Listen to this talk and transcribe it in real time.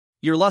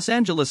Your Los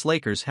Angeles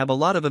Lakers have a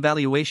lot of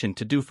evaluation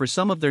to do for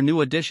some of their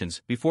new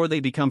additions before they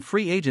become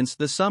free agents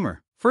this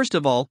summer. First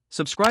of all,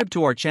 subscribe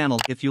to our channel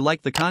if you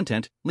like the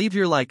content, leave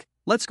your like.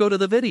 Let's go to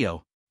the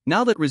video.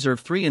 Now that Reserve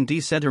 3 and D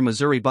center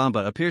Missouri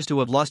Bamba appears to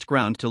have lost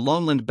ground to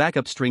Loneland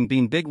backup string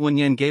being Big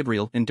Wenyen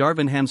Gabriel in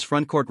Darvin Ham's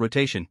frontcourt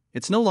rotation,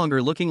 it's no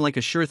longer looking like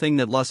a sure thing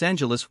that Los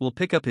Angeles will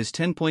pick up his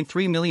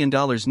 $10.3 million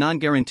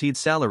non-guaranteed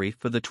salary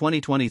for the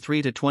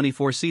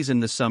 2023-24 season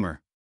this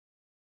summer.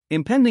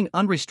 Impending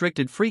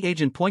unrestricted free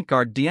agent point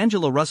guard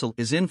D'Angelo Russell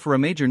is in for a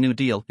major new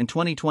deal in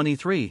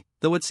 2023,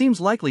 though it seems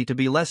likely to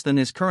be less than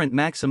his current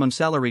maximum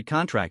salary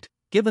contract,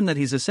 given that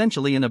he's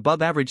essentially an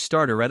above-average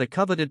starter at a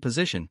coveted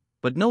position,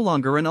 but no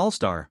longer an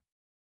all-star.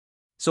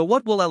 So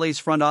what will LA's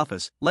front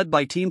office, led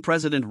by team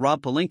president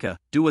Rob Pelinka,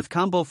 do with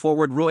combo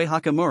forward Rui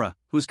Hachimura,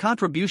 whose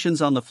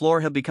contributions on the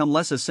floor have become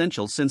less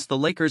essential since the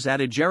Lakers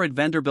added Jared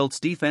Vanderbilt's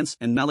defense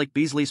and Malik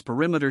Beasley's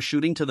perimeter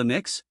shooting to the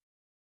mix?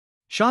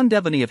 Sean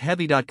Devaney of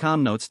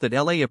Heavy.com notes that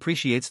LA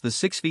appreciates the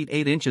 6 feet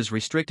 8 inches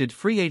restricted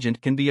free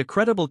agent can be a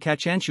credible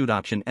catch-and-shoot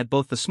option at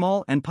both the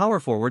small and power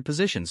forward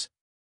positions.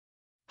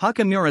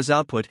 Hachimura's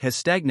output has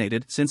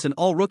stagnated since an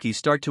all-rookie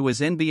start to his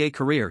NBA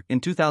career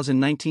in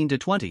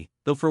 2019-20,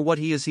 though for what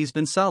he is he's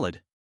been solid.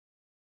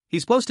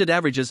 He's posted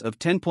averages of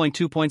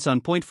 10.2 points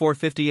on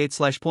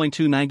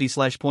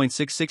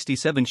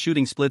 .458/.290/.667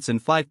 shooting splits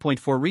and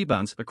 5.4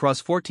 rebounds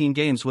across 14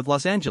 games with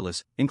Los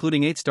Angeles,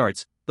 including 8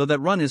 starts, though that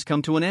run has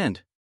come to an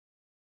end.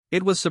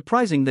 It was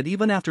surprising that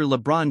even after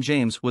LeBron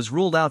James was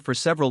ruled out for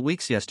several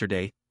weeks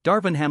yesterday,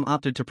 Darvin Ham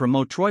opted to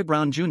promote Troy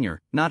Brown Jr.,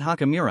 not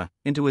Hachimura,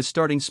 into his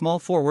starting small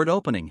forward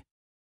opening.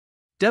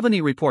 Devaney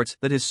reports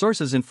that his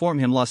sources inform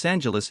him Los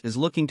Angeles is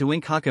looking to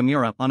ink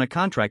Hachimura on a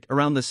contract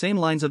around the same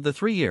lines of the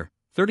 3-year,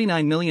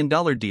 $39 million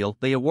deal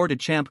they awarded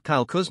champ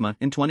Kyle Kuzma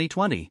in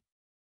 2020.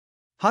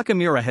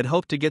 Hachimura had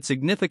hoped to get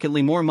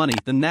significantly more money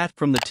than that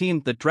from the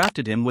team that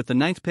drafted him with the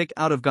 9th pick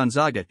out of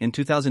Gonzaga in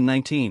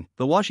 2019,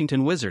 the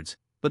Washington Wizards,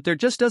 but there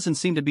just doesn't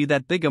seem to be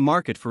that big a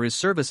market for his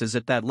services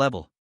at that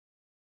level.